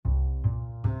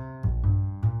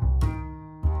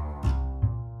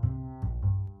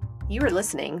You are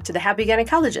listening to The Happy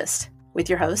Gynecologist with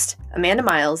your host, Amanda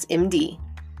Miles, MD.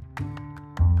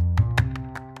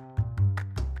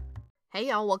 Hey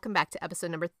y'all, welcome back to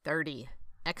episode number 30,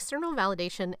 External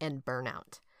Validation and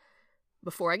Burnout.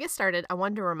 Before I get started, I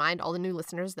wanted to remind all the new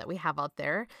listeners that we have out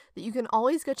there that you can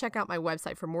always go check out my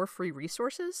website for more free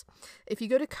resources. If you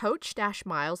go to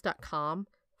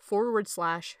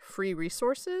coach-miles.com/free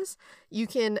resources, you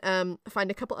can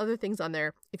find a couple other things on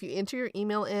there. If you enter your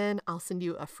email in, I'll send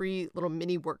you a free little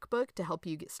mini workbook to help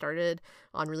you get started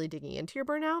on really digging into your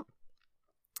burnout.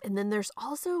 And then there's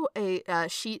also a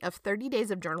sheet of 30 days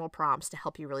of journal prompts to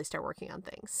help you really start working on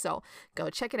things. So go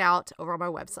check it out over on my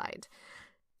website.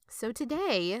 So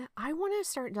today, I want to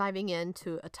start diving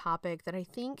into a topic that I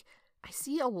think I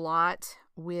see a lot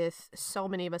with so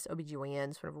many of us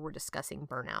OBGYNs whenever we're discussing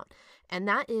burnout, and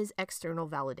that is external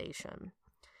validation.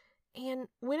 And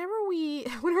whenever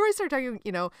I start talking,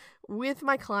 with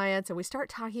my clients and we start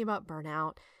talking about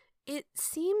burnout, it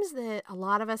seems that a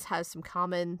lot of us have some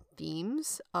common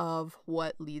themes of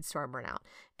what leads to our burnout.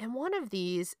 And one of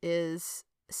these is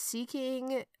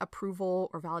seeking approval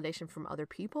or validation from other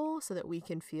people so that we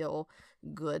can feel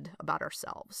good about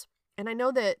ourselves. And I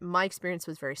know that my experience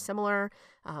was very similar.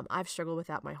 I've struggled with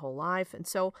that my whole life. And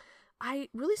so I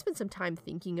really spent some time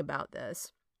thinking about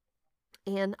this.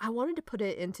 And I wanted to put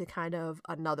it into kind of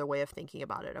another way of thinking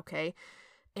about it, okay?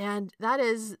 And that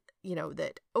is,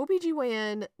 that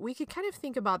OBGYN, we could kind of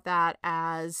think about that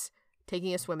as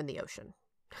taking a swim in the ocean.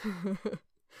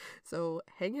 So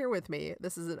hang here with me.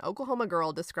 This is an Oklahoma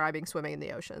girl describing swimming in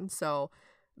the ocean. So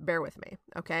bear with me,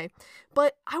 okay?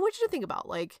 But I want you to think about,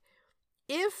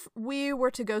 if we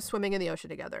were to go swimming in the ocean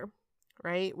together,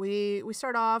 right? We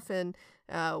start off and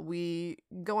we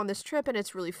go on this trip and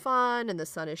it's really fun and the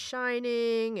sun is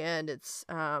shining and it's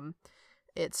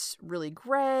really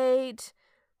great.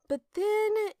 But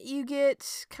then you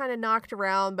get kind of knocked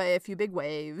around by a few big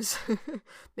waves.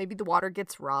 Maybe the water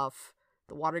gets rough.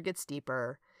 The water gets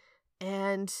deeper.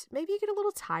 And maybe you get a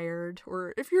little tired,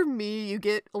 or if you're me, you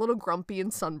get a little grumpy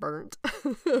and sunburnt.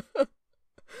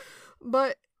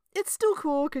 But it's still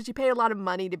cool because you pay a lot of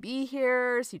money to be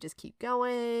here, so you just keep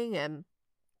going. And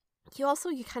you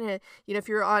kind of, if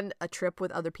you're on a trip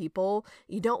with other people,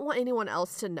 you don't want anyone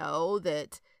else to know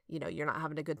that, you're not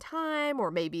having a good time,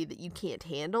 or maybe that you can't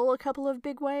handle a couple of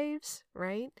big waves,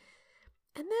 right?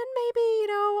 And then maybe,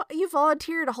 you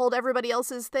volunteer to hold everybody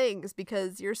else's things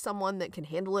because you're someone that can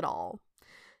handle it all.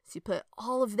 So you put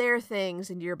all of their things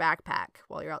into your backpack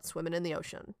while you're out swimming in the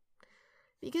ocean.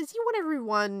 Because you want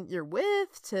everyone you're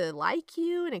with to like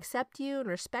you and accept you and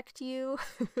respect you.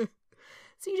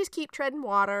 So you just keep treading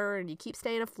water and you keep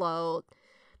staying afloat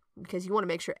because you want to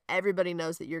make sure everybody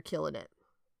knows that you're killing it.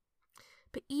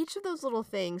 But each of those little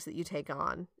things that you take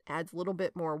on adds a little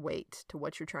bit more weight to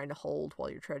what you're trying to hold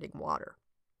while you're treading water.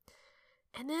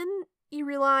 And then you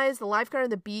realize the lifeguard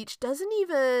on the beach doesn't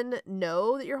even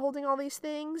know that you're holding all these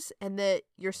things and that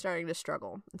you're starting to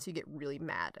struggle. And so you get really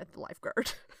mad at the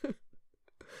lifeguard.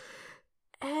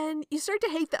 And you start to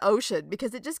hate the ocean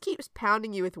because it just keeps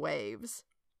pounding you with waves.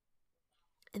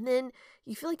 And then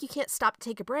you feel like you can't stop to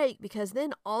take a break because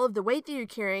then all of the weight that you're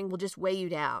carrying will just weigh you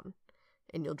down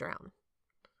and you'll drown.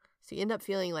 So you end up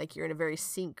feeling like you're in a very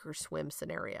sink or swim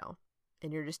scenario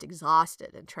and you're just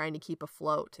exhausted and trying to keep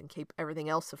afloat and keep everything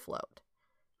else afloat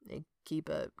and keep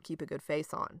a good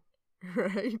face on,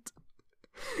 right?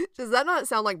 Does that not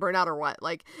sound like burnout or what?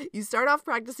 You start off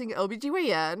practicing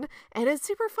OBGYN and it's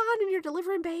super fun and you're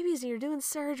delivering babies and you're doing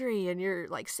surgery and you're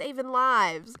saving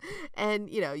lives and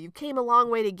you came a long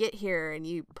way to get here and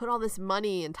you put all this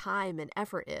money and time and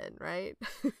effort in, right?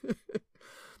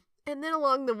 And then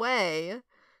along the way,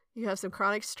 you have some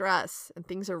chronic stress and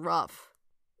things are rough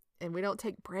and we don't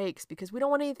take breaks because we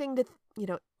don't want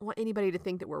want anybody to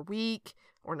think that we're weak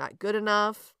or not good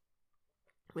enough.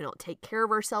 We don't take care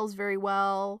of ourselves very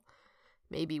well.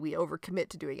 Maybe we overcommit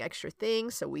to doing extra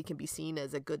things so we can be seen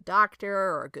as a good doctor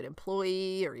or a good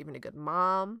employee or even a good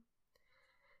mom.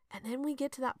 And then we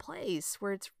get to that place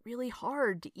where it's really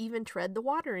hard to even tread the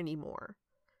water anymore.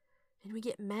 And we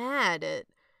get mad at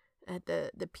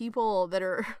the people that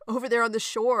are over there on the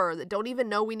shore that don't even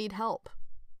know we need help,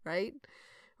 right?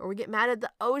 Or we get mad at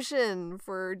the ocean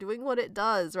for doing what it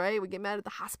does, right? We get mad at the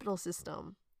hospital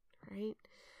system, right?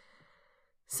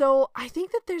 So I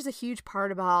think that there's a huge part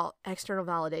about external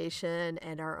validation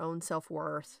and our own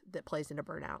self-worth that plays into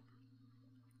burnout.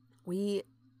 We,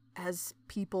 as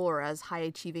people or as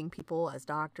high-achieving people, as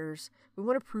doctors, we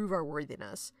want to prove our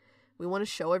worthiness. We want to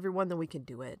show everyone that we can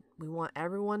do it. We want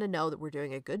everyone to know that we're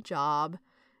doing a good job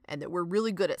and that we're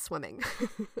really good at swimming.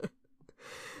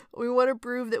 We want to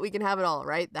prove that we can have it all,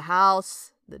 right? The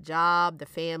house, the job, the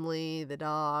family, the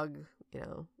dog,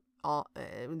 all,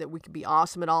 that we could be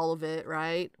awesome at all of it,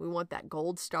 right? We want that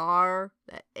gold star,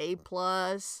 that A+.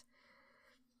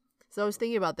 So I was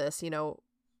thinking about this,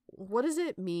 what does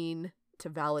it mean to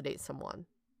validate someone,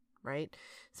 right?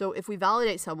 So if we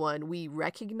validate someone, we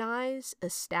recognize,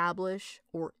 establish,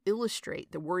 or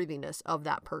illustrate the worthiness of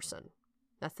that person.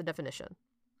 That's the definition.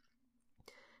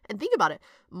 And think about it.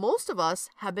 Most of us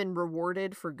have been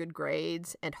rewarded for good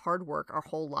grades and hard work our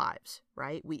whole lives,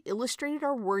 right? We illustrated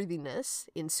our worthiness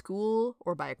in school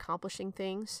or by accomplishing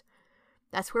things.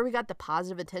 That's where we got the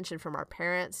positive attention from our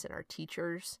parents and our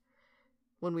teachers.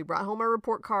 When we brought home our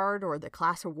report card or the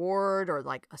class award or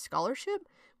like a scholarship,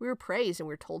 we were praised and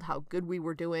we were told how good we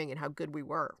were doing and how good we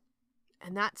were.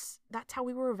 And that's how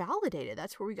we were validated.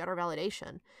 That's where we got our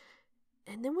validation.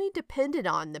 And then we depended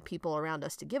on the people around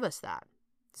us to give us that.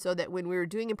 So that when we were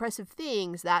doing impressive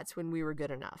things, that's when we were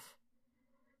good enough,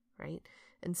 right?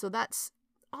 And so that's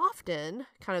often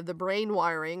kind of the brain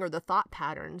wiring or the thought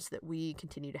patterns that we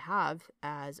continue to have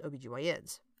as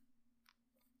OBGYNs.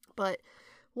 But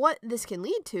what this can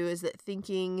lead to is that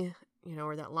thinking,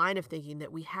 or that line of thinking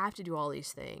that we have to do all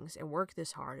these things and work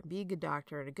this hard and be a good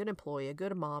doctor and a good employee, a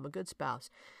good mom, a good spouse,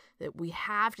 that we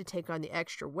have to take on the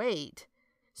extra weight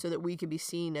so that we can be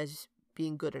seen as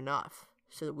being good enough.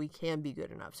 So that we can be good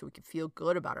enough, so we can feel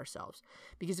good about ourselves.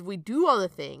 Because if we do all the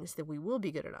things, then we will be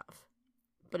good enough.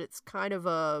 But it's kind of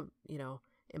a,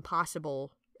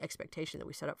 impossible expectation that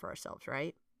we set up for ourselves,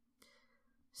 right?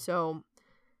 So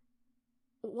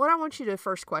what I want you to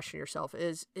first question yourself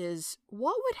is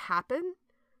what would happen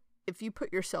if you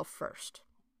put yourself first?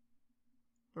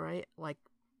 Right? Like,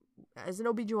 as an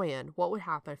OBGYN, what would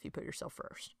happen if you put yourself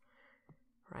first?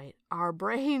 Right? Our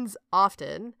brains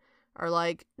often are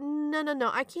like, no,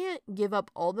 I can't give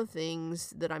up all the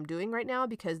things that I'm doing right now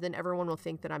because then everyone will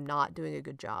think that I'm not doing a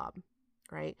good job,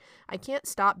 right? I can't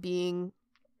stop being,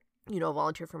 a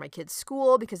volunteer for my kids'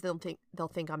 school because they'll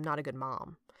think I'm not a good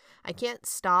mom. I can't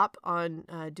stop on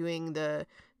doing the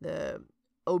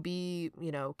OB,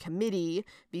 committee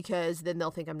because then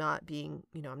they'll think I'm not being,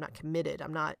 I'm not committed.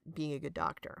 I'm not being a good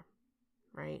doctor,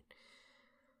 right?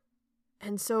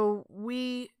 And so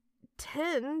we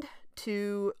tend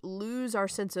to lose our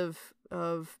sense of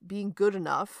being good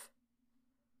enough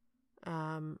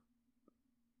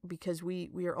because we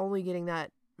are only getting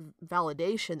that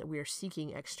validation that we are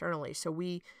seeking externally. So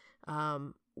we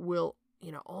will,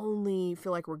 only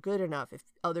feel like we're good enough if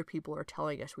other people are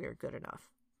telling us we are good enough,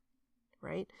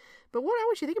 right? But what I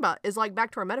want you to think about is like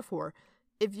back to our metaphor.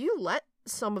 If you let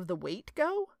some of the weight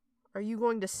go, are you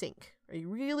going to sink? Are you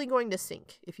really going to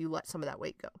sink if you let some of that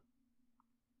weight go?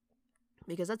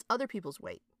 Because that's other people's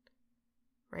weight,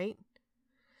 right?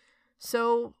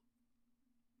 So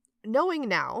knowing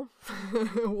now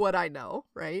what I know,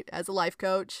 right, as a life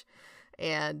coach,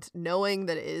 and knowing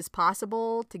that it is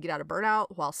possible to get out of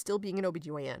burnout while still being an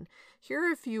OBGYN, here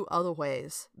are a few other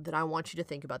ways that I want you to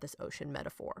think about this ocean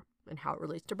metaphor and how it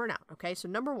relates to burnout, okay? So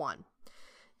number one,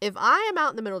 if I am out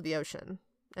in the middle of the ocean,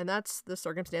 and that's the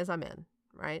circumstance I'm in,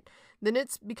 right, then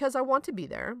it's because I want to be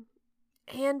there.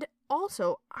 And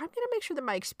also, I'm going to make sure that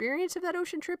my experience of that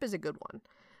ocean trip is a good one.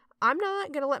 I'm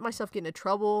not going to let myself get into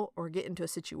trouble or get into a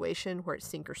situation where it's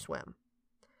sink or swim.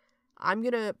 I'm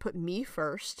going to put me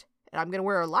first, and I'm going to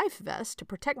wear a life vest to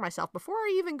protect myself before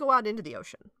I even go out into the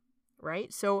ocean,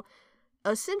 right? So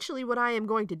essentially what I am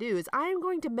going to do is I am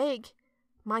going to make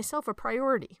myself a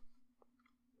priority,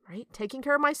 right? Taking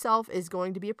care of myself is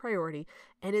going to be a priority,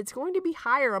 and it's going to be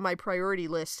higher on my priority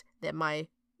list than my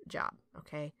job,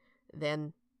 okay?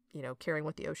 Than, caring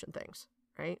what the ocean thinks,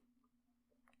 right?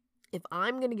 If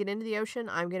I'm going to get into the ocean,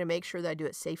 I'm going to make sure that I do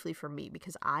it safely for me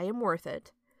because I am worth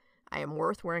it. I am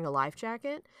worth wearing a life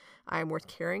jacket. I am worth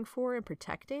caring for and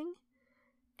protecting.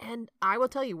 And I will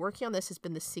tell you, working on this has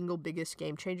been the single biggest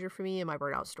game changer for me in my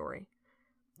burnout story.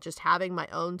 Just having my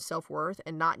own self-worth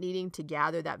and not needing to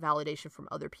gather that validation from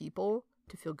other people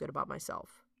to feel good about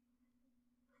myself.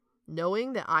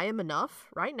 Knowing that I am enough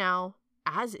right now,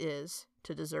 as is,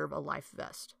 to deserve a life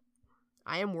vest.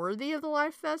 I am worthy of the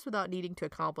life vest without needing to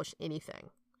accomplish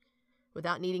anything,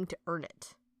 without needing to earn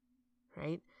it,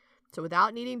 right? So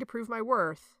without needing to prove my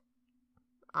worth,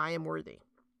 I am worthy.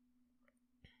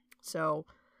 So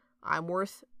I'm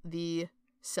worth the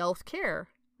self-care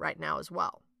right now as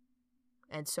well.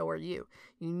 And so are you.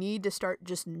 You need to start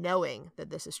just knowing that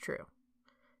this is true.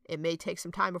 It may take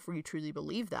some time before you truly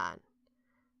believe that,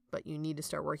 but you need to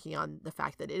start working on the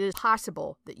fact that it is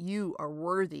possible that you are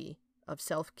worthy of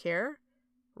self-care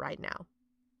right now,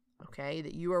 okay?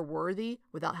 That you are worthy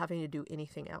without having to do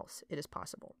anything else. It is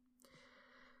possible.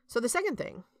 So the second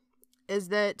thing is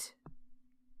that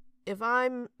if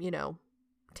I'm,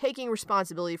 taking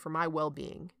responsibility for my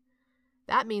well-being,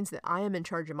 that means that I am in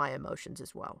charge of my emotions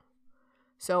as well.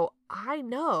 So I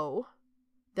know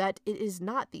that it is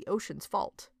not the ocean's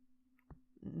fault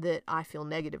that I feel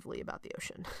negatively about the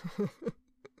ocean.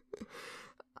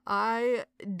 I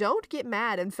don't get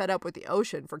mad and fed up with the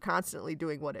ocean for constantly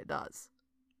doing what it does,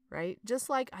 right? Just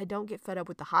like I don't get fed up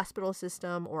with the hospital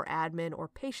system or admin or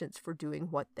patients for doing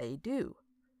what they do.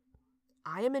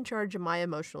 I am in charge of my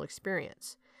emotional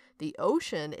experience. The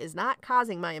ocean is not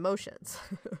causing my emotions.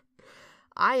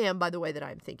 I am by the way that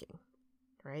I'm thinking,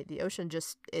 right? The ocean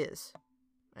just is.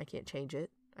 I can't change it.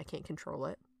 I can't control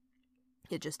it.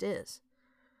 It just is.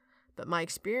 But my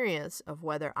experience of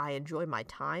whether I enjoy my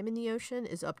time in the ocean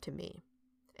is up to me.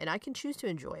 And I can choose to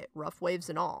enjoy it, rough waves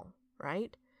and all,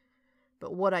 right?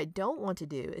 But what I don't want to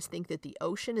do is think that the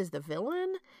ocean is the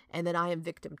villain and that I am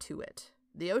victim to it.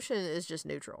 The ocean is just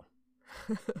neutral.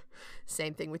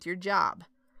 Same thing with your job.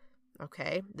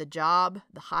 Okay? The job,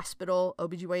 the hospital,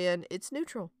 OBGYN, it's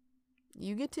neutral.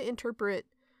 You get to interpret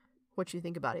what you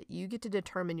think about it. You get to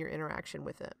determine your interaction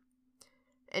with it.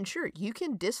 And sure, you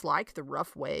can dislike the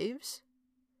rough waves,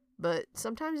 but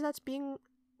sometimes that's being,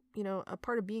 a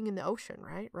part of being in the ocean,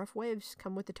 right? Rough waves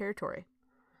come with the territory.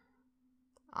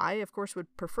 I, of course,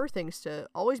 would prefer things to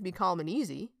always be calm and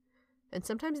easy, and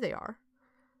sometimes they are.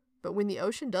 But when the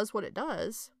ocean does what it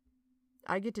does,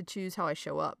 I get to choose how I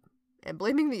show up. And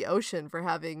blaming the ocean for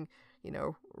having,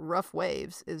 rough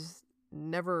waves is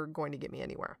never going to get me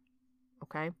anywhere.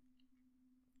 Okay?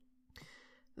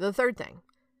 The third thing.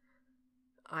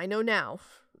 I know now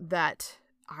that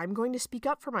I'm going to speak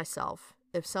up for myself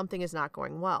if something is not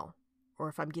going well, or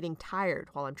if I'm getting tired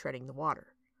while I'm treading the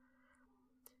water.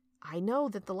 I know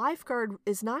that the lifeguard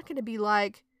is not going to be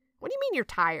like, "What do you mean you're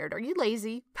tired? Are you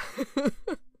lazy?"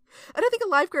 I don't think a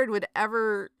lifeguard would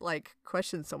ever,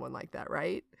 question someone like that,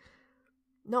 right?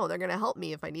 No, they're going to help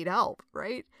me if I need help,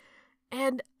 right?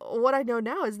 And what I know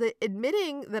now is that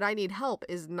admitting that I need help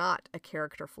is not a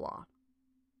character flaw.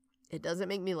 It doesn't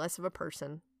make me less of a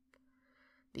person.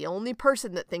 The only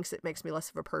person that thinks it makes me less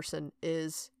of a person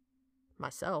is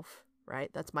myself, right?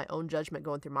 That's my own judgment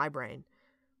going through my brain.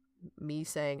 Me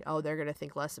saying, "Oh, they're going to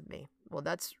think less of me." Well,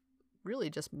 that's really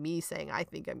just me saying I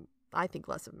think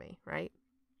less of me, right?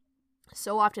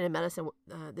 So often in medicine,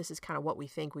 this is kind of what we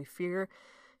think. We fear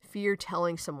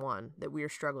telling someone that we are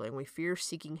struggling. We fear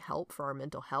seeking help for our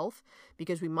mental health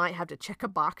because we might have to check a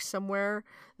box somewhere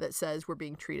that says we're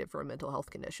being treated for a mental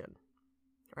health condition,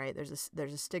 right? There's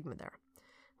a stigma there.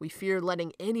 We fear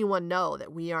letting anyone know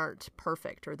that we aren't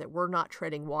perfect or that we're not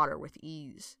treading water with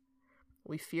ease.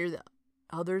 We fear that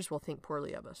others will think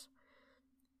poorly of us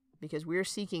because we're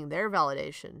seeking their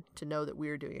validation to know that we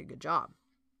are doing a good job.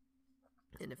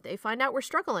 And if they find out we're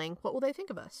struggling, what will they think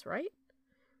of us, right?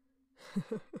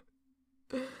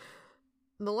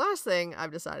 The last thing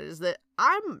I've decided is that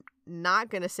I'm not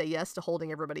going to say yes to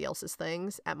holding everybody else's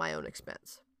things at my own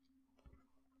expense,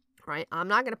 right? I'm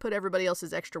not going to put everybody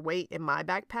else's extra weight in my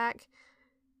backpack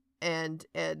and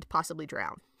possibly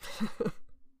drown.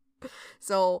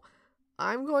 So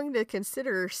I'm going to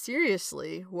consider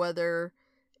seriously whether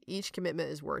each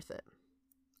commitment is worth it.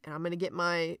 And I'm going to get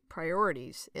my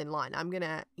priorities in line. I'm going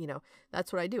to,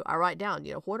 that's what I do. I write down,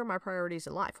 what are my priorities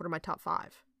in life? What are my top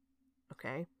 5?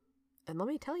 Okay. And let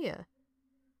me tell you,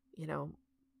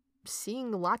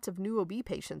 seeing lots of new OB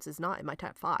patients is not in my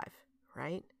top 5,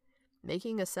 right?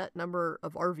 Making a set number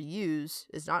of RVUs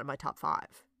is not in my top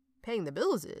 5. Paying the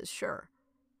bills is, sure.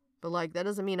 But that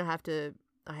doesn't mean I have to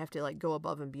go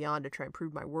above and beyond to try and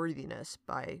prove my worthiness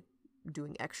by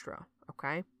doing extra.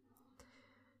 Okay.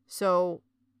 So,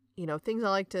 things I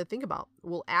like to think about.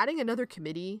 Will adding another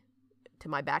committee to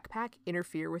my backpack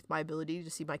interfere with my ability to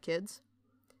see my kids?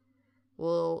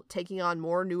 Will taking on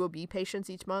more new OB patients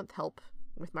each month help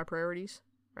with my priorities,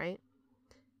 right?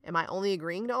 Am I only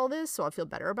agreeing to all this so I feel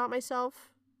better about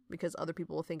myself because other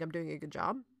people will think I'm doing a good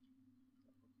job?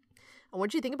 I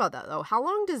want you to think about that, though. How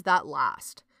long does that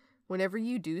last? Whenever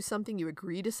you do something, you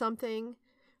agree to something,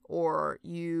 or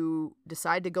you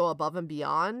decide to go above and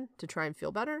beyond to try and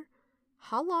feel better,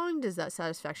 how long does that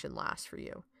satisfaction last for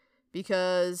you?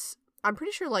 Because I'm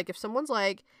pretty sure, if someone's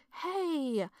like,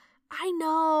 "Hey, I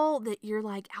know that you're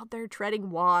out there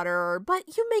treading water,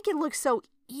 but you make it look so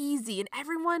easy and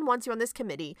everyone wants you on this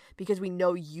committee because we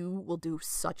know you will do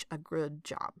such a good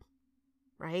job,"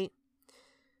 right?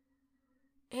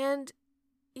 And,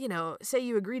 say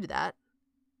you agree to that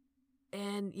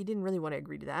and you didn't really want to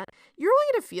agree to that. You're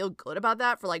only going to feel good about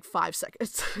that for 5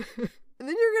 seconds. And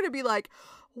then you're going to be like,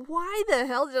 why the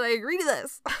hell did I agree to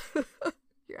this?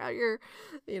 You're out here,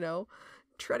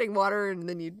 treading water and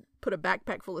then you put a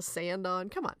backpack full of sand on.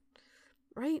 Come on.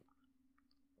 right?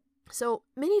 So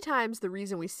many times the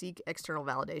reason we seek external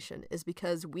validation is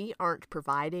because we aren't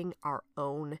providing our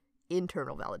own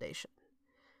internal validation.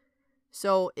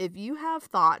 So if you have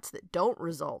thoughts that don't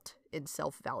result in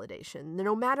self-validation, then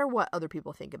no matter what other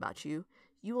people think about you,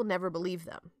 you will never believe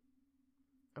them.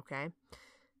 Okay?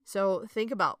 So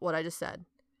think about what I just said.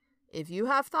 If you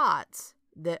have thoughts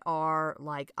that are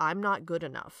like, I'm not good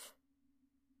enough,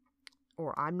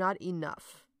 or I'm not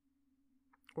enough,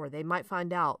 or they might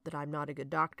find out that I'm not a good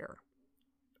doctor,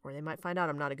 or they might find out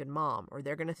I'm not a good mom, or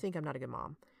they're going to think I'm not a good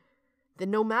mom,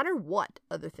 then no matter what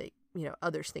others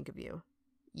think of you,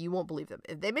 you won't believe them.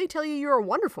 If they may tell you you're a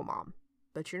wonderful mom,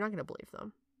 but you're not going to believe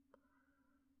them.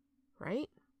 Right?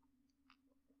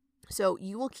 So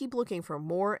you will keep looking for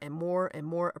more and more and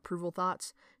more approval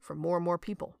thoughts from more and more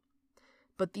people.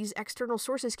 But these external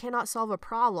sources cannot solve a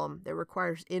problem that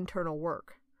requires internal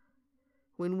work.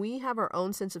 When we have our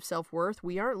own sense of self-worth,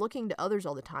 we aren't looking to others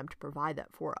all the time to provide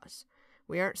that for us.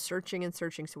 We aren't searching and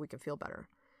searching so we can feel better.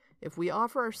 If we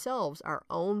offer ourselves our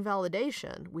own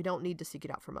validation, we don't need to seek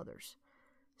it out from others.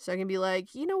 So I can be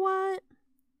like, you know what?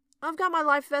 I've got my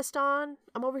life vest on.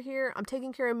 I'm over here. I'm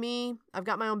taking care of me. I've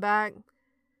got my own bag.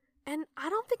 And I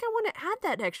don't think I want to add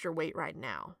that extra weight right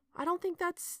now. I don't think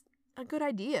that's a good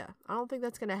idea. I don't think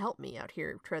that's going to help me out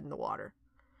here treading the water.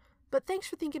 But thanks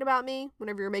for thinking about me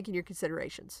whenever you're making your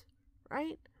considerations,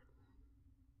 right?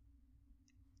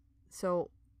 So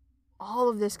all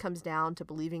of this comes down to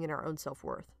believing in our own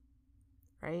self-worth,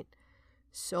 right?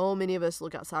 So many of us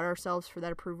look outside ourselves for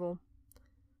that approval,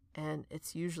 and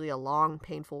it's usually a long,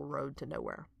 painful road to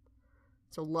nowhere.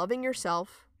 So loving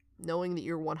yourself, knowing that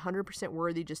you're 100%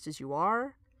 worthy just as you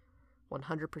are,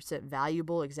 100%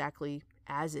 valuable exactly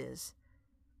as is,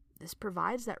 this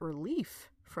provides that relief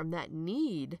from that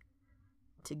need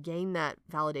to gain that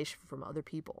validation from other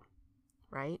people,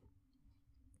 right?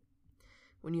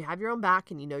 When you have your own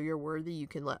back and you know you're worthy, you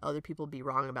can let other people be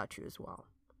wrong about you as well.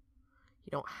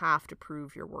 You don't have to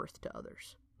prove your worth to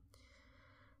others.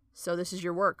 So this is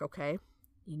your work, okay?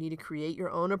 You need to create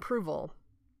your own approval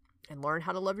and learn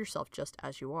how to love yourself just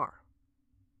as you are.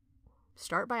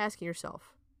 Start by asking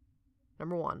yourself,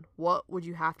 number 1, what would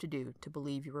you have to do to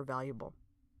believe you were valuable?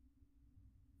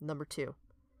 Number 2,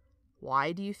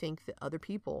 why do you think that other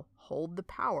people hold the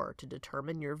power to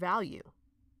determine your value?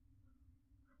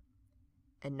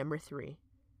 And number 3,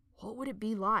 what would it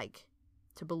be like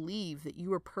to believe that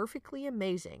you are perfectly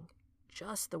amazing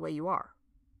just the way you are?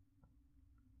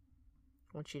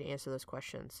 I want you to answer those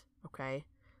questions, okay?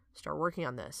 Start working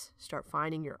on this. Start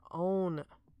finding your own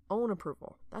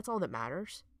approval. That's all that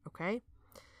matters, okay?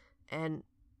 And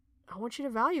I want you to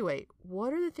evaluate,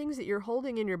 what are the things that you're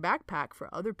holding in your backpack for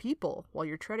other people while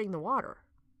you're treading the water?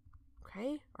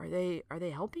 Okay? Are they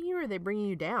helping you, or are they bringing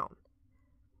you down?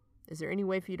 Is there any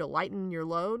way for you to lighten your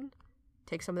load?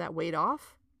 Take some of that weight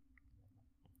off?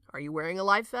 Are you wearing a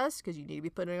life vest? Because you need to be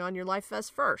putting on your life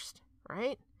vest first,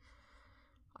 right?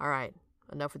 All right.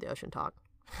 Enough with the ocean talk.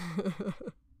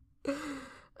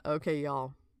 Okay,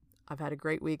 y'all. I've had a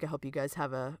great week. I hope you guys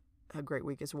have a great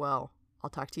week as well. I'll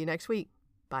talk to you next week.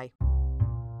 Bye.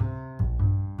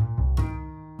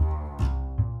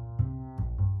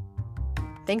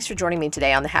 Thanks for joining me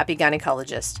today on The Happy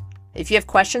Gynecologist. If you have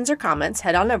questions or comments,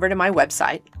 head on over to my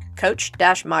website,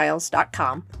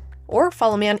 coach-miles.com, or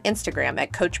follow me on Instagram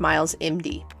at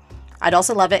CoachMilesMD. I'd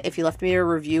also love it if you left me a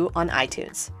review on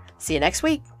iTunes. See you next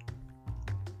week.